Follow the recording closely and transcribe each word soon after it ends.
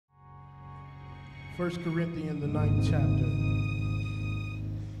1 Corinthians, the 9th chapter.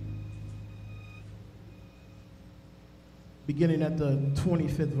 Beginning at the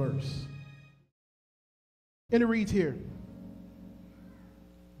 25th verse. And it reads here,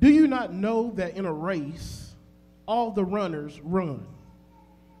 "Do you not know that in a race, all the runners run,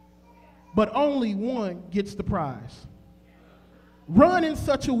 but only one gets the prize? Run in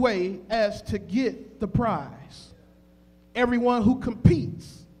such a way as to get the prize. Everyone who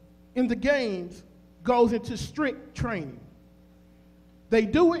competes in the games goes into strict training. They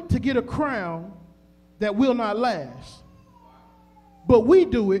do it to get a crown that will not last, but we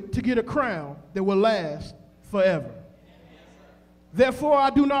do it to get a crown that will last forever. Therefore,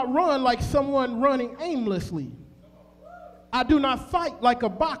 I do not run like someone running aimlessly. I do not fight like a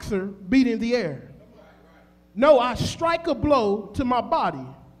boxer beating the air. No, I strike a blow to my body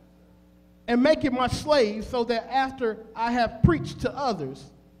and make it my slave, so that after I have preached to others,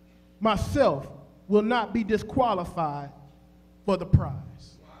 myself will not be disqualified for the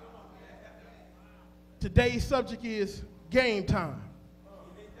prize." Today's subject is game time.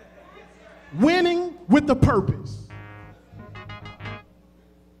 Winning with a purpose.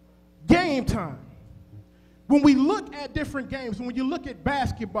 Game time. When we look at different games, when you look at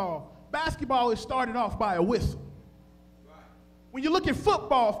basketball, basketball is started off by a whistle. When you look at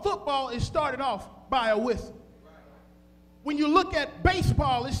football, football is started off by a whistle. When you look at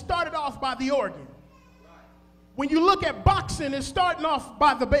baseball, it started off by the organ. When you look at boxing, it's starting off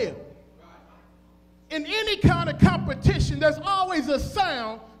by the bell. In any kind of competition, there's always a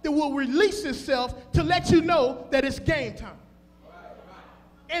sound that will release itself to let you know that it's game time.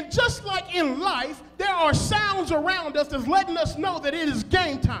 And just like in life, there are sounds around us that's letting us know that it is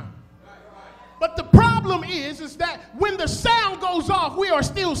game time. But the problem is that when the sound goes off, we are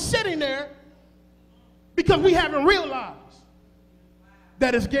still sitting there because we haven't realized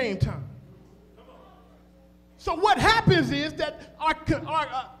that it's game time. So what happens is that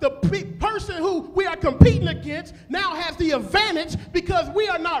the person who we are competing against now has the advantage because we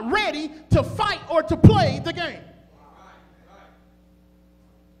are not ready to fight or to play the game.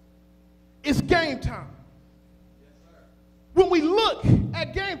 It's game time. When we look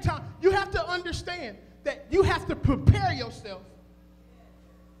at game time, you have to understand that you have to prepare yourself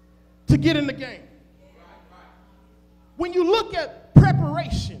to get in the game. When you look at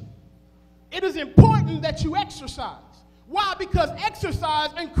preparation, it is important that you exercise. Why? Because exercise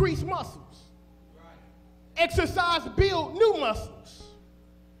increases muscles. Exercise builds new muscles.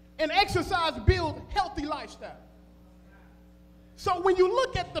 And exercise builds healthy lifestyle. So when you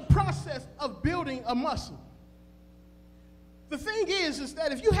look at the process of building a muscle, the thing is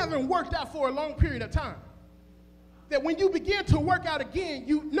that if you haven't worked out for a long period of time, that when you begin to work out again,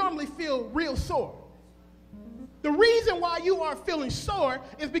 you normally feel real sore. The reason why you are feeling sore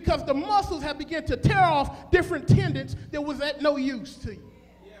is because the muscles have begun to tear off different tendons that was at no use to you.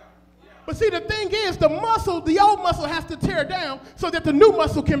 But see, the thing is, the old muscle has to tear down so that the new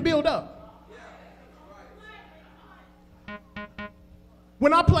muscle can build up.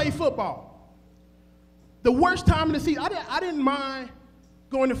 When I played football, the worst time in the season, I didn't mind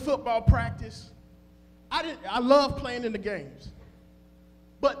going to football practice. I loved playing in the games.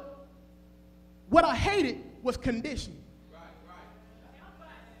 But what I hated was conditioning.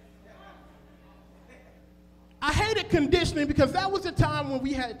 I hated conditioning because that was the time when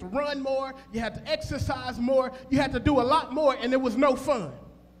we had to run more, you had to exercise more, you had to do a lot more, and it was no fun.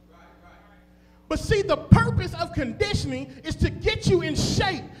 But see, the purpose of conditioning is to get you in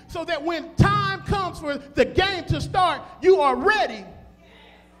shape so that when time comes for the game to start, you are ready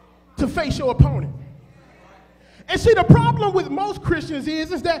to face your opponent. And see, the problem with most Christians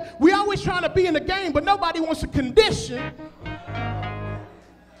is that we're always trying to be in the game, but nobody wants to condition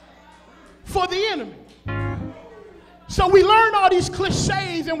for the enemy. So we learn all these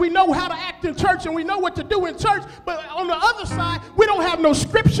cliches and we know how to act in church and we know what to do in church, but on the other side, we don't have no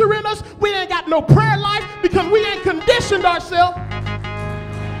scripture in us, we ain't got no prayer life because we ain't conditioned ourselves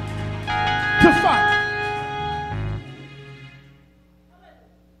to fight.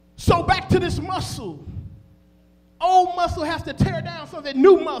 So back to this muscle. Old muscle has to tear down so that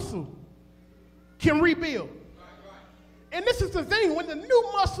new muscle can rebuild. And this is the thing, when the new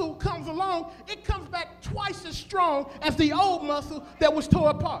muscle comes along, it comes back twice as strong as the old muscle that was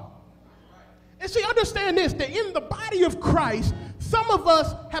torn apart. And see, understand this, that in the body of Christ, some of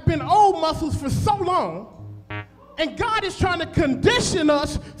us have been old muscles for so long, and God is trying to condition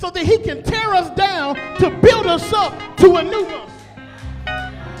us so that he can tear us down to build us up to a new muscle.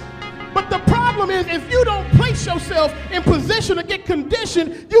 But the problem is, if you don't place yourself in position to get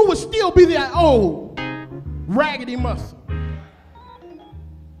conditioned, you will still be that old, raggedy muscle.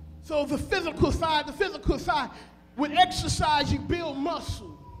 So the physical side, with exercise you build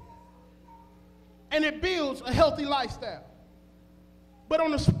muscle. And it builds a healthy lifestyle. But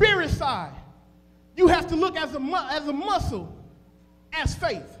on the spirit side, you have to look as a muscle as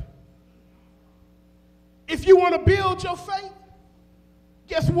faith. If you want to build your faith,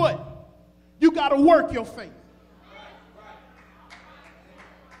 guess what? You got to work your faith.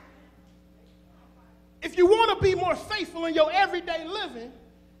 If you want to be more faithful in your everyday living,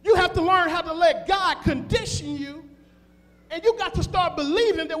 you have to learn how to let God condition you, and you got to start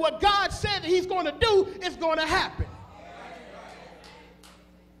believing that what God said that he's going to do is going to happen.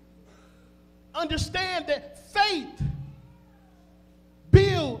 Understand that faith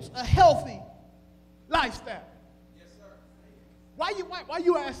builds a healthy lifestyle. Yes, sir.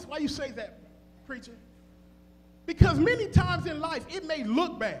 Why you say that, preacher? Because many times in life it may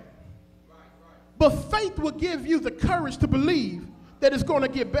look bad. But faith will give you the courage to believe that it's going to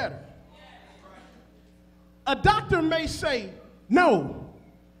get better. A doctor may say no,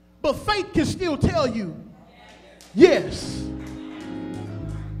 but faith can still tell you yes.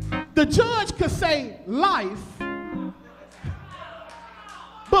 The judge could say life,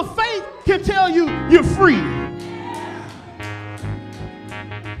 but faith can tell you you're free.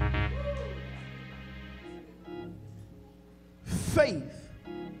 Faith.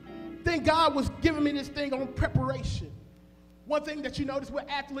 Then God was giving me this thing on preparation. One thing that you notice what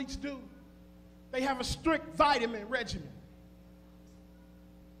athletes do, they have a strict vitamin regimen.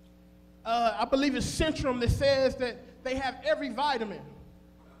 I believe it's Centrum that says that they have every vitamin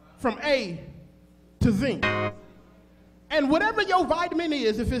from A to Zinc. And whatever your vitamin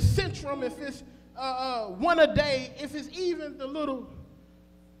is, if it's Centrum, if it's one a day, if it's even the little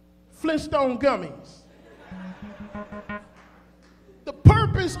Flintstone gummies. The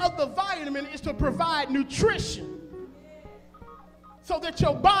purpose of the vitamin is to provide nutrition so that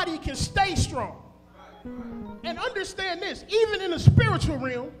your body can stay strong. And understand this, even in the spiritual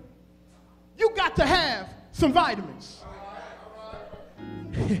realm, you got to have some vitamins.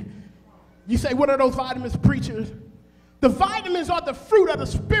 You say, what are those vitamins, preachers? The vitamins are the fruit of the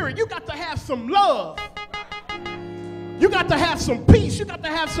spirit. You got to have some love. You got to have some peace. You got to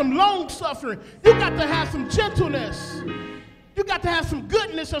have some long suffering. You got to have some gentleness. You got to have some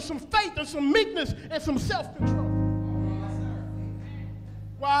goodness and some faith and some meekness and some self-control.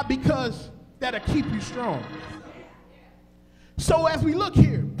 Why? Because that'll keep you strong. So as we look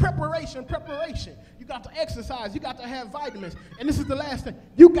here, preparation. You got to exercise. You got to have vitamins. And this is the last thing.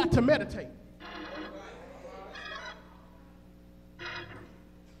 You got to meditate.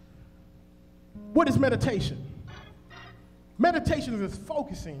 What is meditation? Meditation is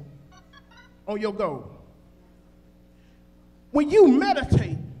focusing on your goal. When you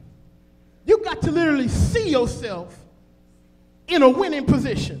meditate, you got to literally see yourself in a winning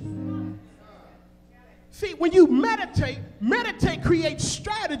position. See, when you meditate creates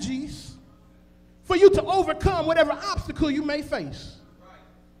strategies for you to overcome whatever obstacle you may face.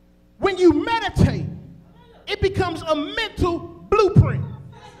 When you meditate, it becomes a mental blueprint.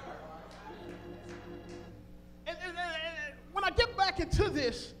 And when I get back into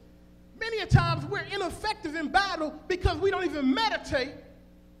this, many a times we're ineffective in battle because we don't even meditate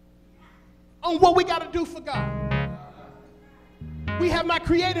on what we got to do for God. We have not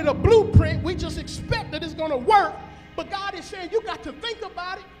created a blueprint. We just expect that it's going to work. But God is saying you got to think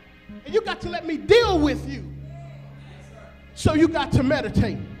about it and you got to let me deal with you. So you got to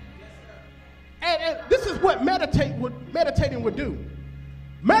meditate. And this is what meditating would do.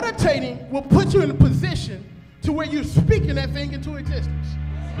 Meditating will put you in a position to where you're speaking that thing into existence.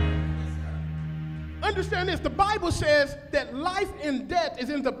 Understand this, the Bible says that life and death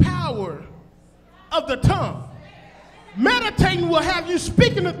is in the power of the tongue. Meditating will have you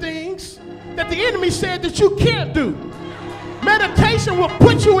speaking of things that the enemy said that you can't do. Meditation will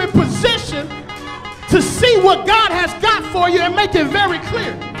put you in position to see what God has got for you and make it very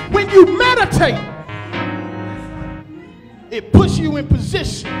clear. When you meditate, it puts you in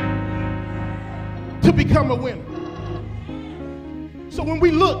position to become a winner. So when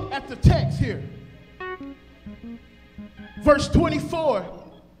we look at the text here, verse 24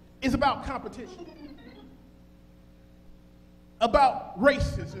 is about competition, about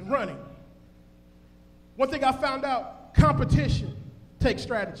races and running. One thing I found out, competition takes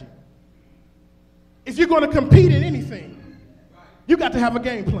strategy. If you're going to compete in anything, you got to have a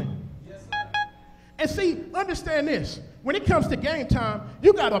game plan. And see, understand this, when it comes to game time,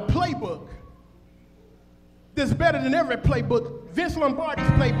 you got a playbook that's better than every playbook. Vince Lombardi's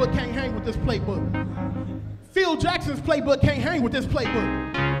playbook can't hang with this playbook. Phil Jackson's playbook can't hang with this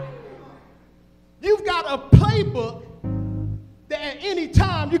playbook. You've got a playbook that at any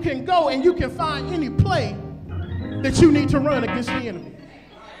time you can go and you can find any play that you need to run against the enemy.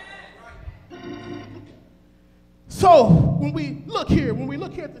 So when we look here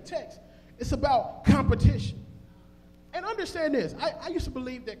at the text, it's about competition. And understand this, I used to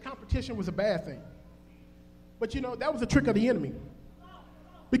believe that competition was a bad thing. But you know, that was a trick of the enemy.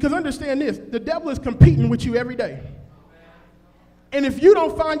 Because understand this, the devil is competing with you every day. And if you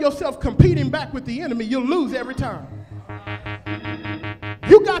don't find yourself competing back with the enemy, you'll lose every time.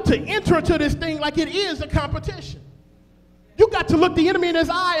 You got to enter into this thing like it is a competition. You got to look the enemy in his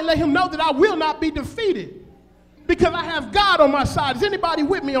eye and let him know that I will not be defeated because I have God on my side. Is anybody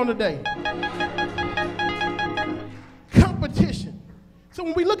with me on the day? Competition. So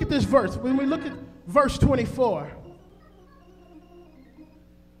when we look at this verse, when we look at verse 24,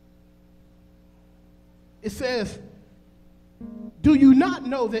 it says, do you not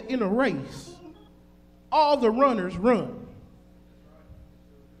know that in a race, all the runners run?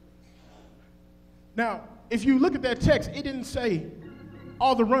 Now, if you look at that text, it didn't say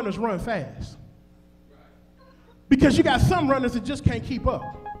all the runners run fast. Because you got some runners that just can't keep up.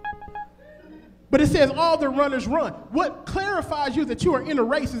 But it says all the runners run. What clarifies you that you are in a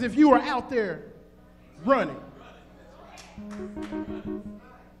race is if you are out there running.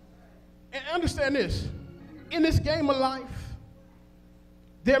 And understand this. In this game of life,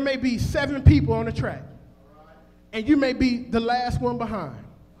 there may be 7 people on the track. And you may be the last one behind.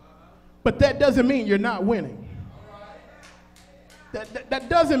 But that doesn't mean you're not winning. That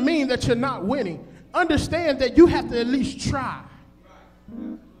doesn't mean that you're not winning. Understand that you have to at least try.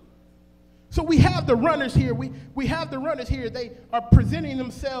 So we have the runners here. We have the runners here. They are presenting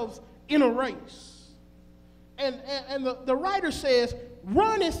themselves in a race. And the writer says,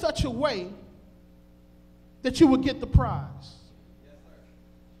 run in such a way that you will get the prize.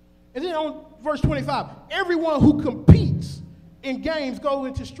 And then on verse 25, everyone who competes in games go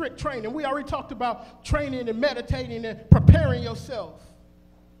into strict training. We already talked about training and meditating and preparing yourself.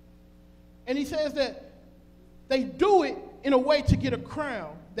 And he says that they do it in a way to get a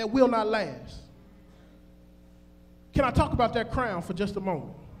crown that will not last. Can I talk about that crown for just a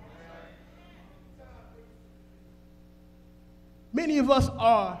moment? Many of us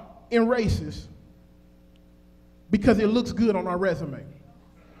are in races because it looks good on our resume.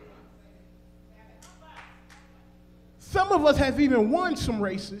 Some of us have even won some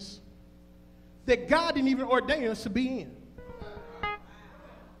races that God didn't even ordain us to be in.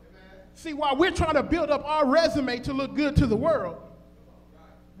 See, while we're trying to build up our resume to look good to the world,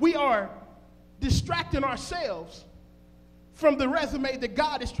 we are distracting ourselves from the resume that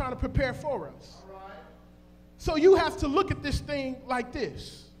God is trying to prepare for us. So you have to look at this thing like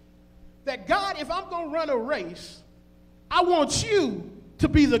this. That God, if I'm going to run a race, I want you to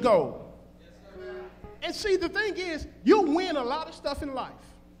be the goal. And see, the thing is, you'll win a lot of stuff in life.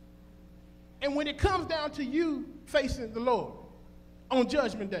 And when it comes down to you facing the Lord on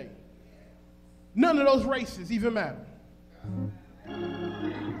Judgment Day, none of those races even matter.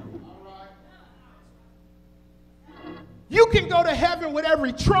 You can go to heaven with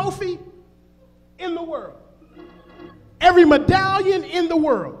every trophy in the world, every medallion in the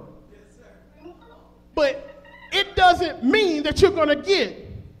world. But it doesn't mean that you're going to get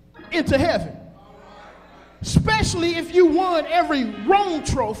into heaven. Especially if you won every Rome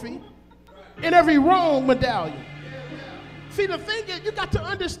trophy and every Rome medallion. See, the thing is, you got to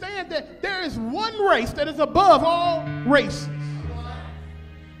understand that there is one race that is above all races.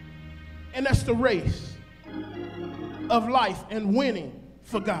 And that's the race of life and winning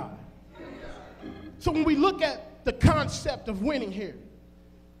for God. So when we look at the concept of winning here,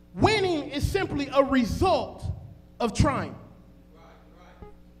 winning is simply a result of trying.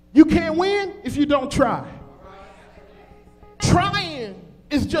 You can't win if you don't try. Trying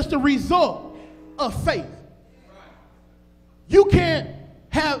is just a result of faith. You can't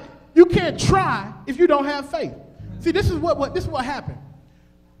try if you don't have faith. See, this is what happened.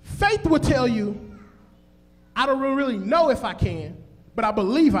 Faith will tell you, I don't really know if I can, but I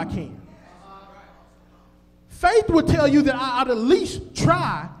believe I can. Faith will tell you that I ought to at least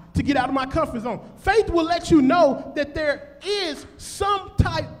try to get out of my comfort zone. Faith will let you know that there is some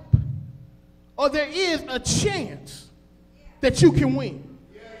type, or there is a chance that you can win.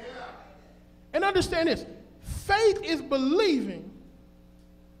 And understand this, faith is believing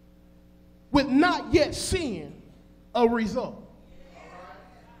with not yet seeing a result.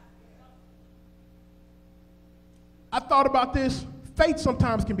 I thought about this. Faith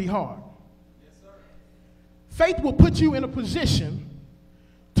sometimes can be hard. Faith will put you in a position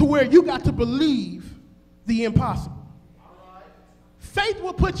to where you got to believe the impossible. Faith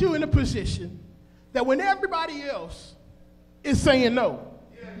will put you in a position that when everybody else is saying no.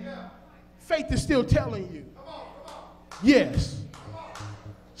 Faith is still telling you yes.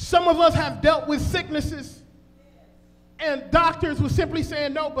 Some of us have dealt with sicknesses and doctors were simply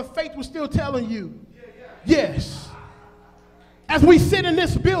saying no, but faith was still telling you yes. As we sit in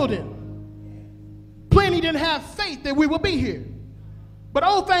this building, plenty didn't have faith that we would be here. But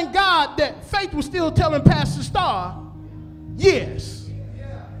oh, thank God that faith was still telling Pastor Starr yes.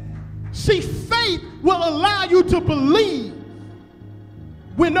 See, faith will allow you to believe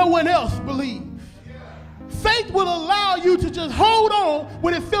when no one else believes. Faith will allow you to just hold on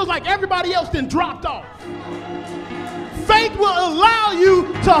when it feels like everybody else then dropped off. Faith will allow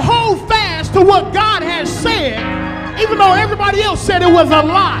you to hold fast to what God has said, even though everybody else said it was a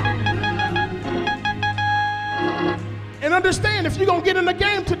lie. And understand, if you're going to get in the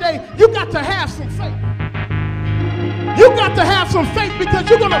game today, you got to have some faith. You got to have some faith because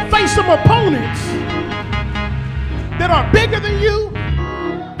you're going to face some opponents that are bigger than you,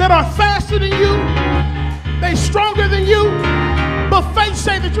 that are faster than you, they stronger than you, but faith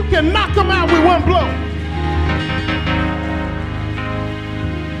says that you can knock them out with one blow.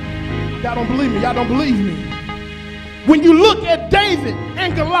 Y'all don't believe me. Y'all don't believe me. When you look at David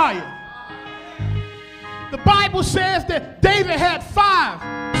and Goliath, the Bible says that David had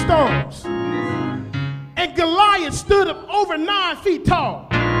 5 stones, and Goliath stood up over 9 feet tall.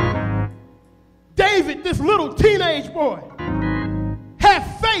 David, this little teenage boy, had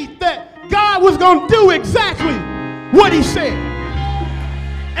faith that God was going to do exactly what he said.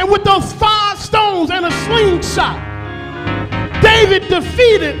 And with those 5 stones and a slingshot, David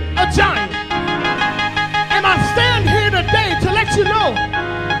defeated a giant. And I stand here today to let you know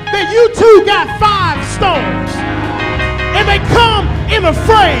that you too got 5 stones. And they come in a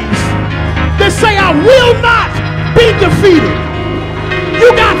phrase that say, I will not be defeated.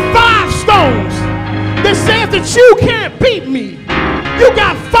 You got 5 stones that says that you can't beat me. You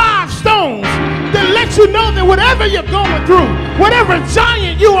got 5 stones that let you know that whatever you're going through, whatever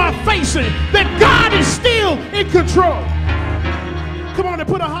giant you are facing, that God is still in control. Come on and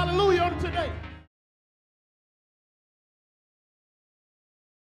put a hallelujah on it today.